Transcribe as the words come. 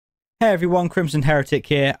Hey everyone, Crimson Heretic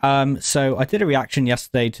here. So I did a reaction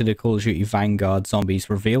yesterday to the Call of Duty Vanguard Zombies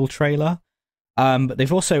reveal trailer. But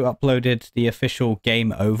they've also uploaded the official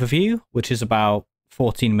game overview, which is about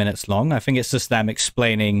 14 minutes long. I think it's just them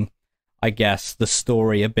explaining, I guess, the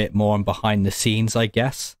story a bit more and behind the scenes, I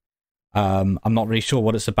guess. I'm not really sure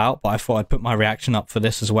what it's about, but I thought I'd put my reaction up for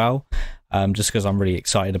this as well, just because I'm really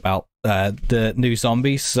excited about the new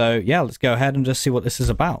zombies. So yeah, let's go ahead and just see what this is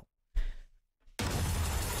about.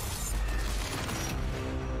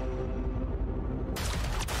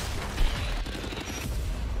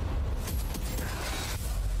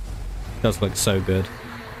 Does look so good.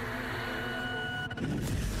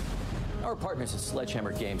 Our partners at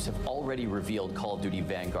Sledgehammer Games have already revealed Call of Duty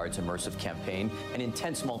Vanguard's immersive campaign and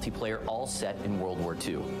intense multiplayer, all set in World War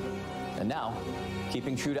II. And now,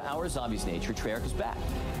 keeping true to our zombies nature, Treyarch is back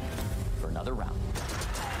for another round.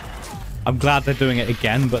 I'm glad they're doing it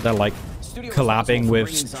again, but they're like collabing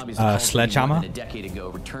with Sledgehammer. A decade ago,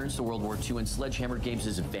 returns to World War II and Sledgehammer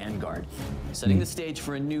Games' Vanguard, setting the stage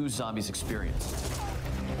for a new zombies experience.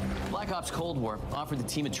 Black Ops Cold War offered the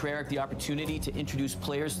team at Treyarch the opportunity to introduce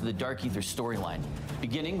players to the Dark Ether storyline,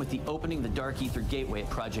 beginning with the opening of the Dark Ether Gateway at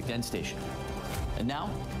Project Endstation. And now,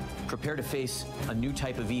 prepare to face a new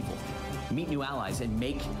type of evil, meet new allies, and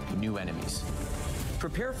make new enemies.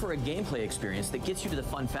 Prepare for a gameplay experience that gets you to the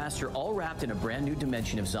fun faster, all wrapped in a brand new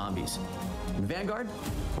dimension of zombies. In Vanguard,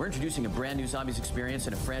 we're introducing a brand new zombies experience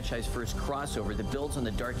and a franchise-first crossover that builds on the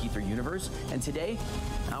Dark Ether universe. And today,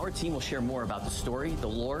 our team will share more about the story, the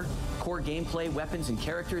lore, core gameplay, weapons, and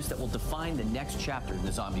characters that will define the next chapter in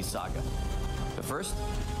the Zombies saga. But first,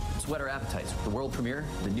 let's whet our appetites with the world premiere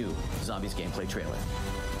of the new Zombies gameplay trailer.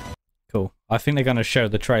 Cool. I think they're going to show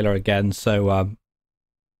the trailer again, so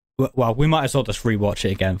well, we might as well just rewatch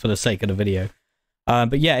it again for the sake of the video.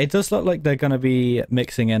 But yeah, it does look like they're going to be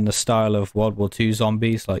mixing in the style of World War II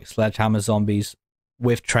zombies, like Sledgehammer zombies,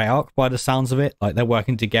 with Treyarch by the sounds of it. Like they're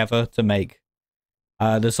working together to make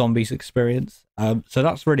the zombies experience. So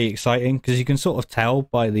that's really exciting because you can sort of tell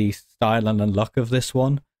by the style and the look of this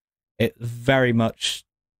one. It very much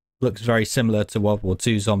looks very similar to World War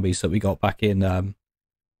II zombies that we got back in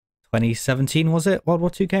 2017, was it? World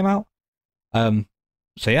War II came out?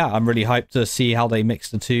 So yeah, I'm really hyped to see how they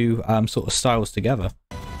mix the two sort of styles together.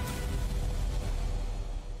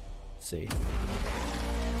 Let's see.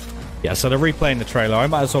 Yeah, so they're replaying the trailer. I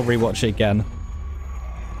might as well rewatch it again.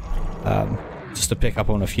 Just to pick up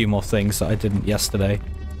on a few more things that I didn't yesterday.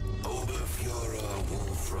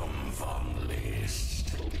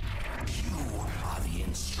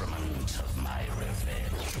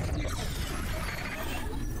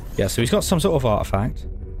 Yeah, so he's got some sort of artifact.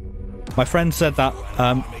 My friend said that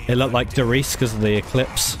it looked like Doris because of the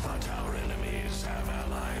eclipse.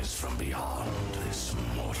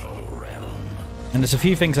 And there's a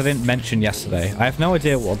few things I didn't mention yesterday. I have no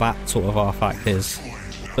idea what that sort of artifact is.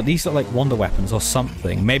 But these are like wonder weapons or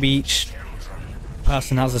something. Maybe each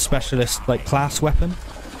person has a specialist like class weapon.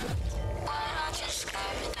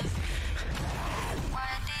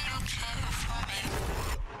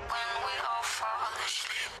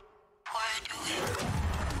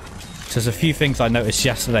 There's a few things I noticed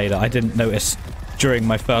yesterday that I didn't notice during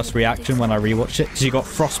my first reaction when I rewatched it. Because you got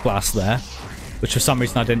Frost Blast there, which for some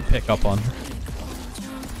reason I didn't pick up on.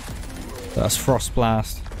 So that's Frost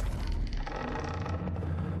Blast.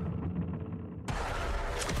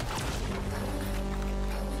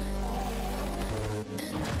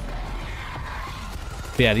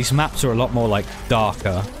 But yeah, these maps are a lot more like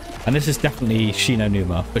darker. And this is definitely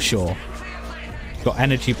Shinonuma for sure. Got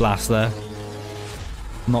Energy Blast there.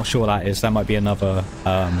 I'm not sure what that is. That might be another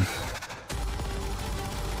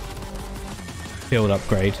field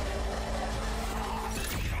upgrade.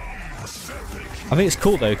 I think it's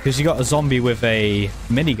cool though because you got a zombie with a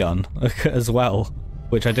minigun as well,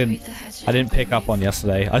 which I didn't pick up on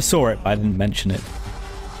yesterday. I saw it, but I didn't mention it.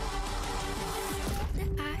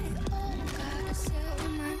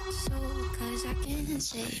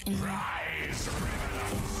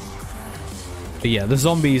 But yeah, the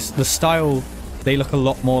zombies, the style. They look a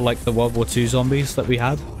lot more like the World War II zombies that we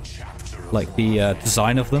had, like the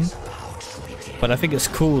design of them. But I think it's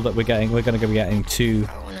cool that we're going to be getting two,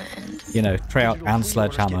 you know, Treyarch and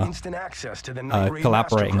Sledgehammer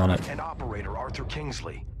collaborating on it.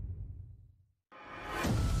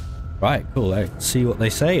 Right, cool. Let's see what they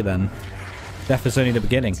say then. Death is only the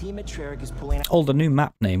beginning. Oh, the new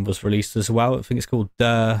map name was released as well. I think it's called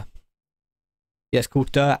it's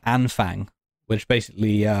called Der Anfang, which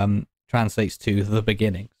basically translates to the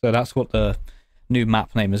beginning. So that's what the new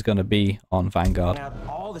map name is going to be on Vanguard. Have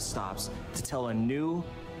all the stops to tell a new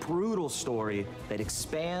brutal story that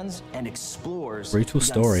expands and explores Brutal the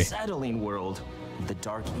story. unsettling world of the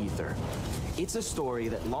Dark Ether. It's a story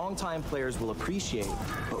that longtime players will appreciate,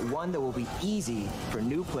 but one that will be easy for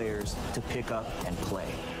new players to pick up and play.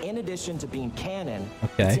 In addition to being canon,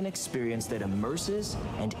 it's an experience that immerses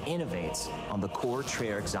and innovates on the core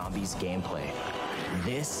Treyarch Zombies gameplay.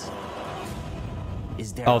 This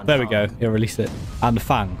is Oh, there we go. He released it. And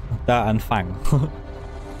Fang. Da and Fang.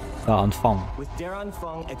 Da and Fang. With Darren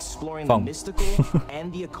Fung exploring the mystical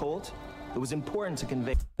and the occult, it was important to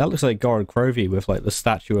convey. That looks like Gorod Krovi with like the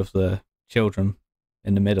statue of the children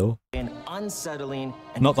in the middle. An unsettling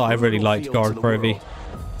and not that I really liked Gorod Krovi.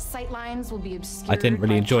 Sightlines will be obscured. I didn't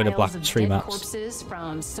really enjoy the Black Ops 3 maps. Corpses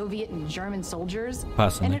from Soviet and German soldiers.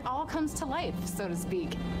 Personally. And it all comes to life, so to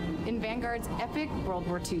speak, in Vanguard's epic World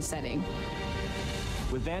War II setting.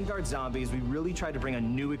 With Vanguard Zombies, we really tried to bring a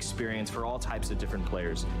new experience for all types of different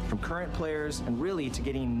players, from current players and really to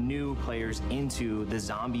getting new players into the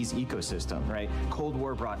Zombies ecosystem, right? Cold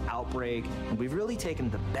War brought Outbreak, and we've really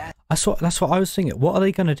taken the best. That's what I was thinking. What are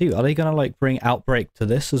they going to do? Are they going to like bring Outbreak to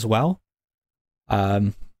this as well?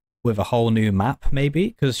 With a whole new map, maybe?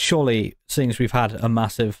 Because surely, seeing as we've had a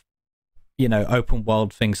massive, you know, open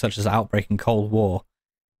world thing such as Outbreak and Cold War,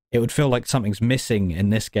 it would feel like something's missing in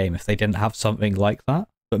this game if they didn't have something like that.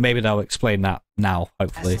 But maybe they'll explain that now,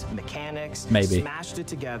 hopefully. Mechanics, maybe. Smashed it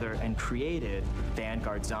together and created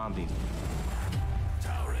Vanguard Zombies.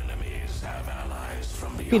 Our enemies have allies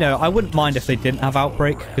from beyond. You know, I wouldn't mind if they didn't have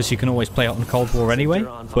Outbreak, because you can always play it on Cold War anyway.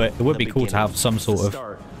 But it would be cool to have some sort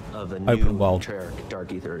of open world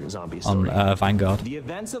Dark Ether zombie on Vanguard. The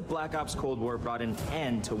events of Black Ops Cold War brought an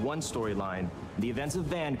end to one storyline. The events of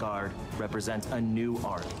Vanguard represent a new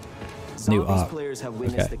arc. Zombies players have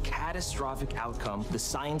witnessed the catastrophic outcome, the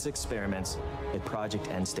science experiments at Project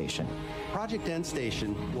End Station. Project End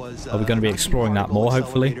Station was Are we going to be exploring that more,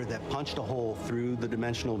 hopefully? That punched a hole through the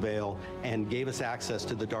dimensional veil and gave us access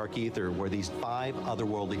to the Dark Ether, where these 5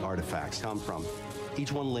 otherworldly artifacts come from,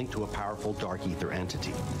 each one linked to a powerful Dark Ether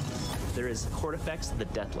entity. There is Cortifex the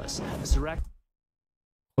Deathless,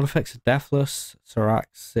 Cortifex the Deathless,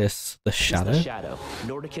 Syraxis the Shadow,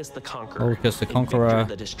 Nordicus the Conqueror, Nordicus the Conqueror,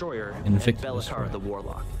 the Destroyer, Invictus and the Destroyer. Bellatar the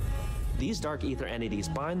Warlock. These Dark Ether entities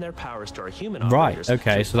bind their powers to our human Right, operators.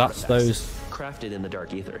 okay, so that's those crafted in the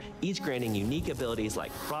Dark Ether, each granting unique abilities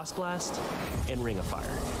like Frost Blast and Ring of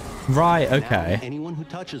Fire. Right, okay. Now, anyone who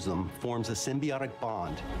touches them forms a symbiotic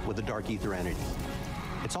bond with a Dark Ether entity.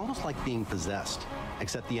 It's almost like being possessed,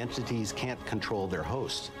 except the entities can't control their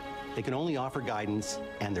host. They can only offer guidance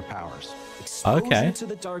and their powers. Okay. To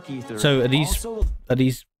the Dark Ether So are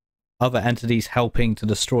these other entities helping to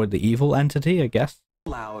destroy the evil entity, I guess?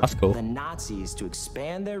 That's cool. The Nazis to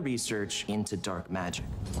expand their research into dark magic.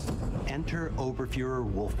 Enter Oberfuhrer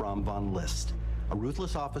Wolfram von List, a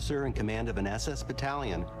ruthless officer in command of an SS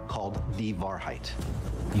battalion called the Wahrheit.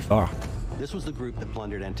 This was the group that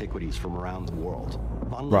plundered antiquities from around the world.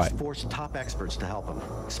 Von List forced top experts to help him,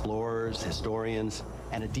 explorers, historians,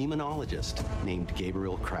 and a demonologist named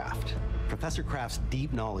Gabriel Kraft. Professor Kraft's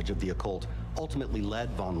deep knowledge of the occult ultimately led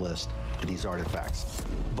Von List to these artifacts.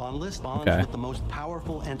 Von List bonds with the most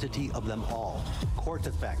powerful entity of them all,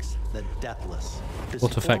 Cortifex the Deathless. This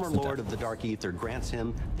former lord of the Dark Ether grants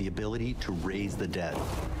him the ability to raise the dead.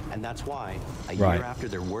 And that's why, a year after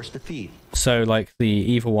their worst defeat... So, like, the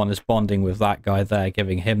evil one is bonding with that guy there,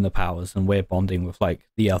 giving him the powers, and we're bonding with, like,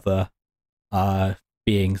 the other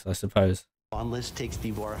beings, I suppose. Von List takes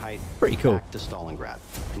the Wahrheit back to Stalingrad,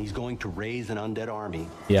 and he's going to raise an undead army,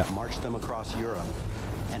 march them across Europe,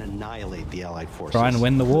 and annihilate the Allied forces. Try and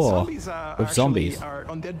win the war with zombies. Are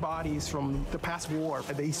undead bodies from the past war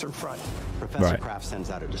at the Eastern Front. Professor Kraft sends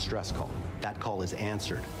out a distress call. That call is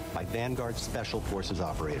answered by Vanguard Special Forces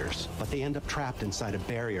operators, but they end up trapped inside a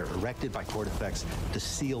barrier erected by Cortifex to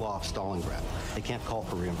seal off Stalingrad. They can't call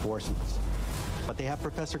for reinforcements. But they have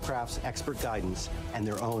Professor Kraft's expert guidance and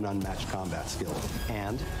their own unmatched combat skills.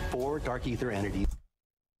 And 4 Dark Ether entities.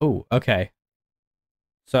 Oh, okay.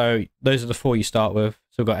 So those are the 4 you start with.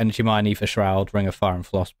 So we've got Energy Mine, Ether Shroud, Ring of Fire, and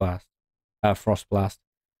Frost Blast.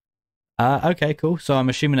 Okay, cool. So I'm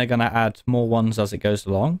assuming they're going to add more ones as it goes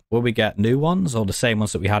along. Will we get new ones or the same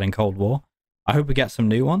ones that we had in Cold War? I hope we get some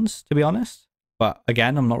new ones, to be honest. But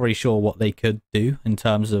again, I'm not really sure what they could do in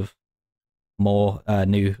terms of more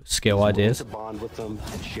new skill ideas. To bond with them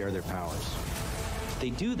and share their powers.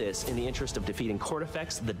 They do this in the interest of defeating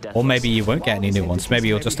Cortifex the Deathless. Or maybe you won't get any new ones. Maybe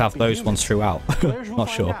you'll just have those ones throughout. Not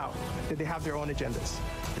sure. That they have their own agendas.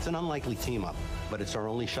 It's an unlikely team up, but it's our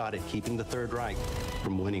only shot at keeping the Third Reich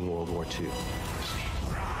from winning World War II.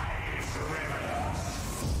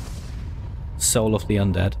 Soul of the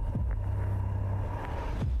Undead.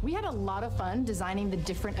 We had a lot of fun designing the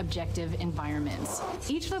different objective environments.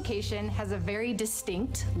 Each location has a very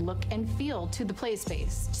distinct look and feel to the play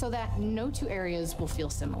space, so that no two areas will feel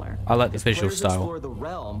similar. I like the visual Players style. explore the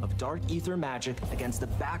realm of dark ether magic against the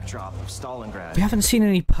backdrop of Stalingrad. We haven't seen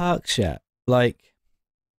any perks yet. Like,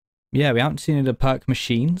 yeah, we haven't seen any of the perk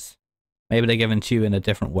machines. Maybe they're given to you in a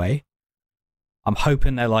different way. I'm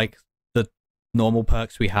hoping they're like the normal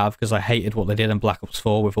perks we have, because I hated what they did in Black Ops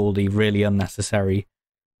 4 with all the really unnecessary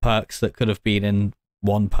perks that could have been in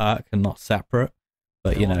one perk and not separate.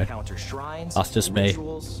 But you know, Shrines, that's just me.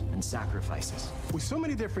 rituals, and sacrifices. With so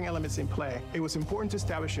many different elements in play, it was important to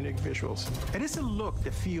establish unique visuals. It is a look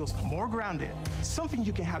that feels more grounded, something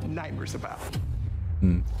you can have nightmares about.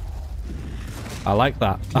 I like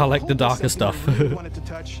that. I like the darker stuff.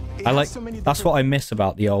 I like, that's what I miss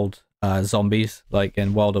about the old zombies, like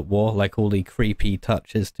in World at War, like all the creepy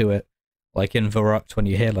touches to it. Like in Verrückt, when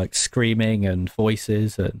you hear like screaming and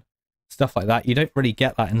voices and stuff like that. You don't really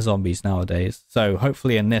get that in zombies nowadays. So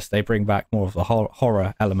hopefully in this, they bring back more of the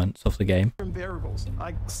horror elements of the game. Variables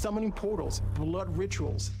like summoning portals, blood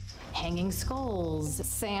rituals, Hanging skulls,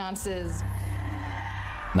 seances.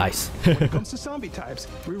 Nice. when it comes to zombie types,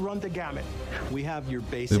 we run the gamut. We have your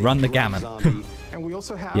basic We run the drone gamut. zombie. And we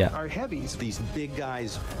also have our heavies. These big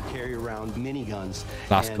guys carry around miniguns.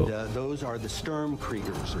 That's and, cool. Those are the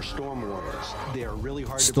Sturmkriegers or Storm Warriors. They are really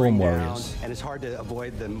hard to Storm bring Warriors. down, and it's hard to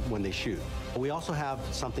avoid them when they shoot. We also have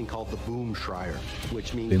something called the Boomschreier,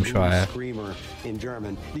 which means Boomschreier. boom screamer in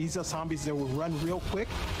German. These are zombies that will run real quick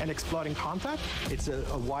and explode in contact. It's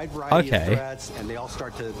a wide variety of Okay. threats, and they all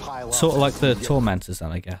start to pile up. Sort of like the Tormentors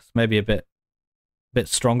then, I guess. Maybe a bit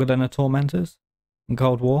stronger than the Tormentors in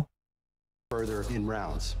Cold War. Further in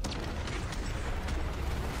rounds.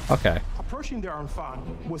 Okay. Approaching the Armfan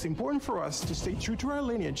was important for us to stay true to our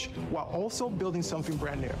lineage while also building something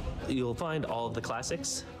brand new. You'll find all of the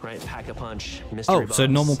classics, right? Pack-a-punch, mystery box, so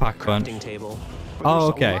normal Pack-a-punch. crafting table. But Oh, there's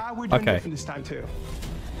okay. a lot we're doing Okay. different this time too.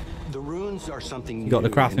 The runes are something You got the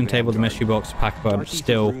new crafting in table, the Vanguard. mystery box, Pack-a-punch, Dark Ether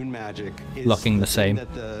still rune magic is looking the thing same.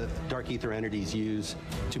 that the Dark Ether entities use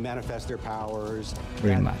to manifest their powers.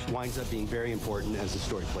 Rune That magic. winds up being very important as the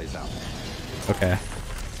story plays out. Okay.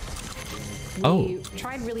 We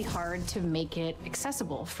tried really hard to make it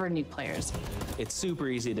accessible for new players. It's super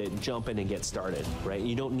easy to jump in and get started, right?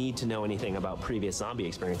 You don't need to know anything about previous zombie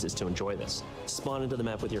experiences to enjoy this. Spawn into the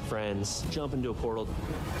map with your friends, jump into a portal,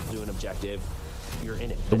 do an objective, you're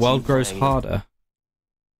in it. The That's world you grows playing it. harder.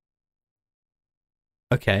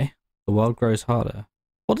 Okay. The world grows harder.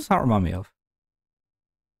 What does that remind me of?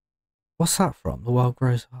 What's that from? The world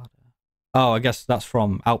grows harder. Oh, I guess that's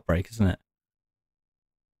from Outbreak, isn't it?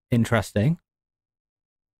 Interesting.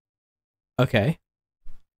 Okay.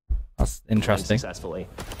 That's interesting. Successfully.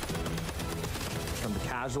 From the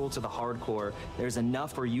casual to the hardcore, there's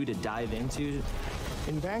enough for you to dive into.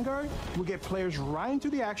 In Vanguard, we get players right into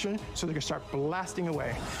the action so they can start blasting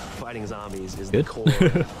away. Fighting zombies is Good. the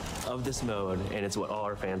core of this mode, and it's what all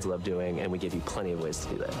our fans love doing, and we give you plenty of ways to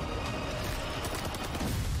do that.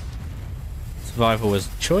 Survival was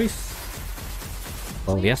choice.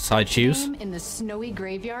 Well, yes, I choose. In the snowy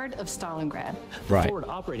graveyard of Stalingrad. Right. Forward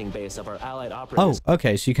operating base of our allied Oh, operatives.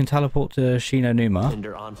 okay, so you can teleport to Shino Numa.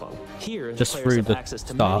 Under Anfang. Here, Just the through players have the access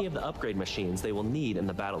to start. many of the upgrade machines they will need in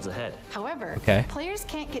the battles ahead. However, Okay. players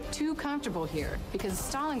can't get too comfortable here because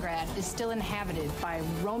Stalingrad is still inhabited by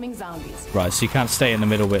roaming zombies. Right, so you can't stay in the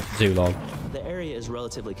middle bit for too long. The area is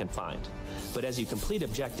relatively confined, but as you complete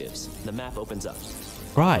objectives, the map opens up,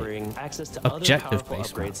 Right. offering access to other Objective powerful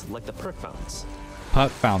based upgrades like the perk fountains. Perk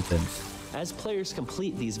fountains. As players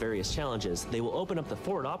complete these various challenges, they will open up the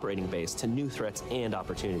forward operating base to new threats and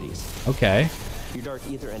opportunities. Okay. Your Dark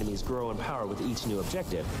Ether enemies grow in power with each new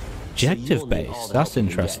objective. Objective you'll need all based. the That's help you can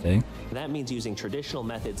get. interesting. That means using traditional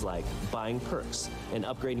methods like buying perks and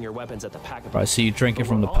upgrading your weapons at the pack. Right, so you're drinking But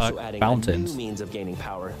from we're the also perk adding fountains. a new means of gaining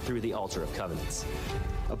power through the Altar of Covenants.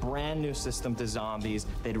 A brand new system to zombies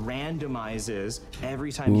that randomizes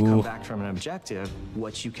every time you come back from an objective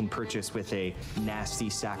what you can purchase with a nasty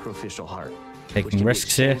sacrificial heart. which Taking can be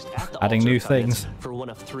risks here, exchanged at the adding Altar new of Covenants things. for one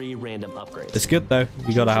of 3 random upgrades. It's good though.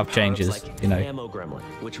 You gotta have Power-ups changes, like you know. Ammo Gremlin,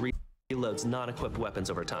 which reloads non-equipped weapons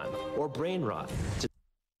over time, or Brain Rot to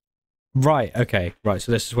Right, okay. Right,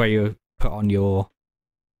 so this is where you put on your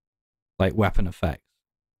like weapon effects.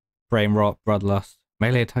 Brain rot, bloodlust.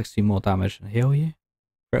 Melee attacks do more damage and heal you.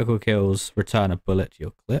 Critical kills return a bullet to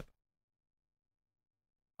your clip.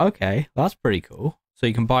 Okay, that's pretty cool. So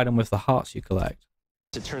you can buy them with the hearts you collect.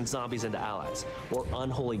 turn zombies into allies, or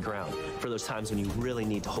unholy ground for those times when you really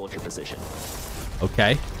need to hold your position.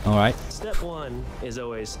 Okay, alright. Step 1 is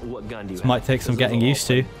always, what gun do you This have? might take some Because those getting will all used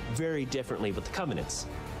to. play very differently with the Covenants.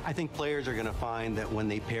 I think players are going to find that when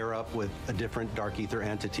they pair up with a different Dark Ether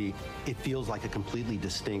entity, it feels like a completely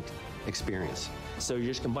distinct experience. So you're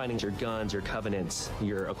just combining your guns, your covenants,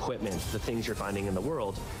 your equipment, the things you're finding in the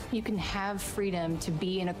world. You can have freedom to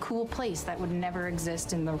be in a cool place that would never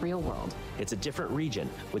exist in the real world. It's a different region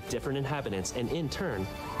with different inhabitants and in turn,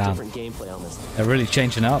 different gameplay elements. They're really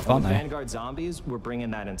changing it up, aren't they? Vanguard Zombies, we're bringing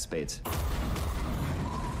that in spades.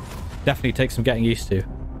 Definitely takes some getting used to.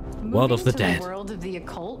 World of the Dead. The world of the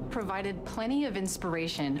occult provided plenty of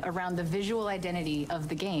inspiration around the visual identity of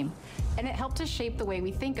the game, and it helped us shape the way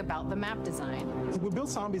we think about the map design. We built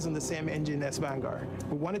Zombies on the same engine as Vanguard.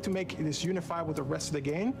 We wanted to make this unified with the rest of the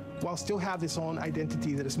game, while still have its own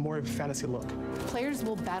identity that is more of a fantasy look. Players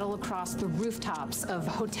will battle across the rooftops of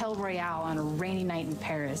Hotel Royale on a rainy night in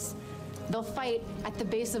Paris. They'll fight at the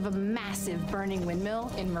base of a massive burning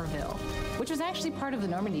windmill in Merville, which was actually part of the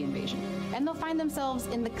Normandy invasion. And they'll find themselves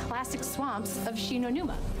in the classic swamps of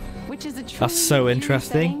Shinonuma, which is a truly That's so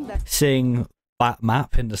interesting, seeing that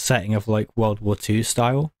map in the setting of like World War II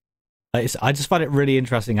style. I just find it really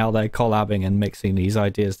interesting how they're collabing and mixing these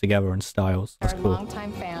ideas together and styles. That's cool.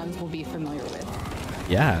 Longtime fans will be familiar with.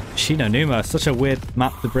 Yeah, Shinonuma, such a weird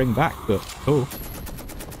map to bring back, but cool.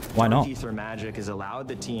 Why not? Dark Ether magic has allowed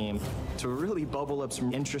the team to really bubble up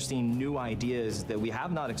some interesting new ideas that we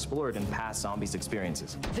have not explored in past Zombies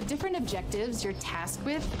experiences. The different objectives you're tasked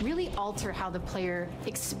with really alter how the player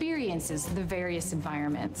experiences the various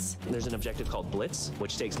environments. There's an objective called Blitz,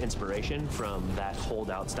 which takes inspiration from that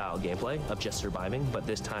holdout style gameplay of just surviving, but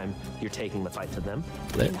this time you're taking the fight to them.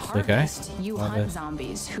 In Harvest, you hunt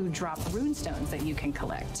zombies who drop runestones that you can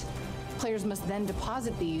collect. Players must then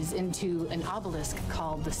deposit these into an obelisk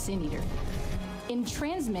called the Sin Eater. In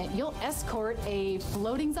Transmit, you'll escort a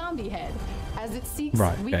floating zombie head as it seeks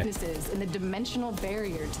weaknesses in the dimensional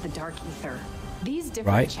barrier to the Dark Ether. These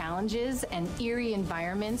different challenges and eerie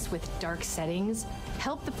environments with dark settings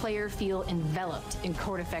help the player feel enveloped in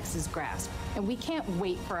Cortifex's grasp, and we can't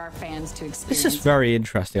wait for our fans to experience. This is very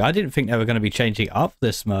interesting. I didn't think they were going to be changing it up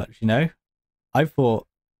this much, you know? I thought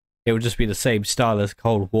it would just be the same style as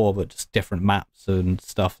Cold War, but just different maps and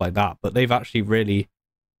stuff like that. But they've actually really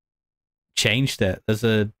changed it. There's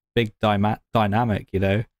a big dynamic, you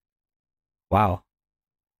know? Wow.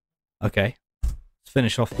 Okay. Let's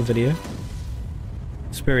finish off the video.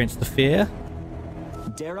 Experience the fear.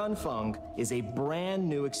 Darun Fung is a brand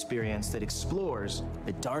new experience that explores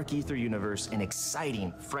the Dark Ether universe in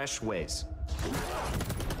exciting, fresh ways.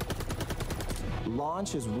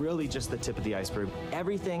 Launch is really just the tip of the iceberg.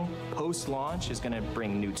 Everything post-launch is going to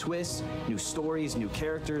bring new twists, new stories, new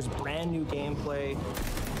characters, brand new gameplay.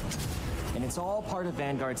 And it's all part of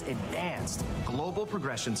Vanguard's advanced global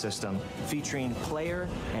progression system featuring player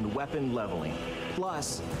and weapon leveling,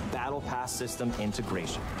 plus Battle Pass system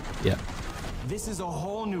integration. Yeah. This is a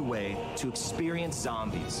whole new way to experience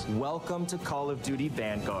zombies. Welcome to Call of Duty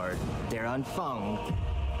Vanguard. Darun Fung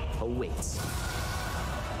awaits.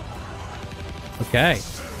 Okay.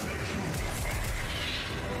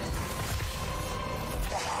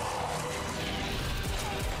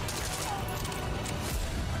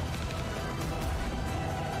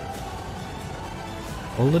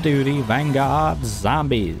 Call of Duty Vanguard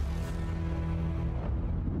Zombies.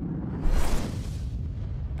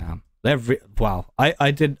 Wow.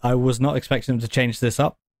 I was not expecting them to change this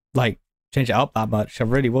up. Like, change it up that much. I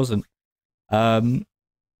really wasn't. I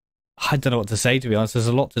don't know what to say, to be honest. There's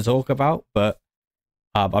a lot to talk about, but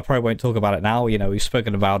I probably won't talk about it now. You know, we've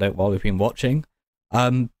spoken about it while we've been watching.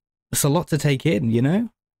 It's a lot to take in, you know?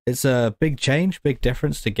 It's a big change, big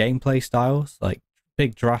difference to gameplay styles, like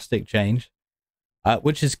big drastic change,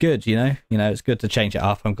 which is good, you know? You know, it's good to change it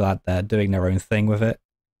up. I'm glad they're doing their own thing with it.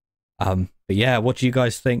 But yeah, what do you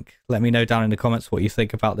guys think? Let me know down in the comments what you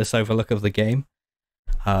think about this overlook of the game.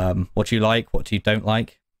 What you like, what you don't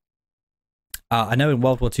like. I know in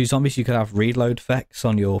World War II Zombies you could have reload effects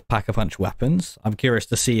on your Pack-a-Punch weapons. I'm curious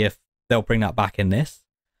to see if they'll bring that back in this.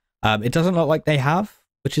 It doesn't look like they have,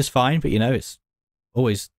 which is fine, but you know, it's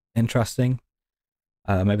always interesting.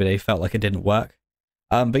 Maybe they felt like it didn't work.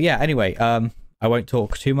 But yeah, anyway, I won't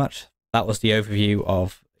talk too much. That was the overview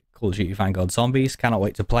of Call of Duty Vanguard Zombies. Cannot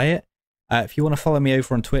wait to play it. If you want to follow me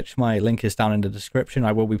over on Twitch, my link is down in the description.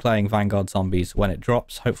 I will be playing Vanguard Zombies when it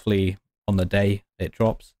drops, hopefully on the day it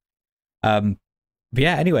drops. But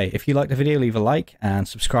yeah, anyway, if you liked the video, leave a like and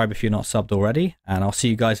subscribe if you're not subbed already, and I'll see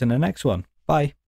you guys in the next one. Bye.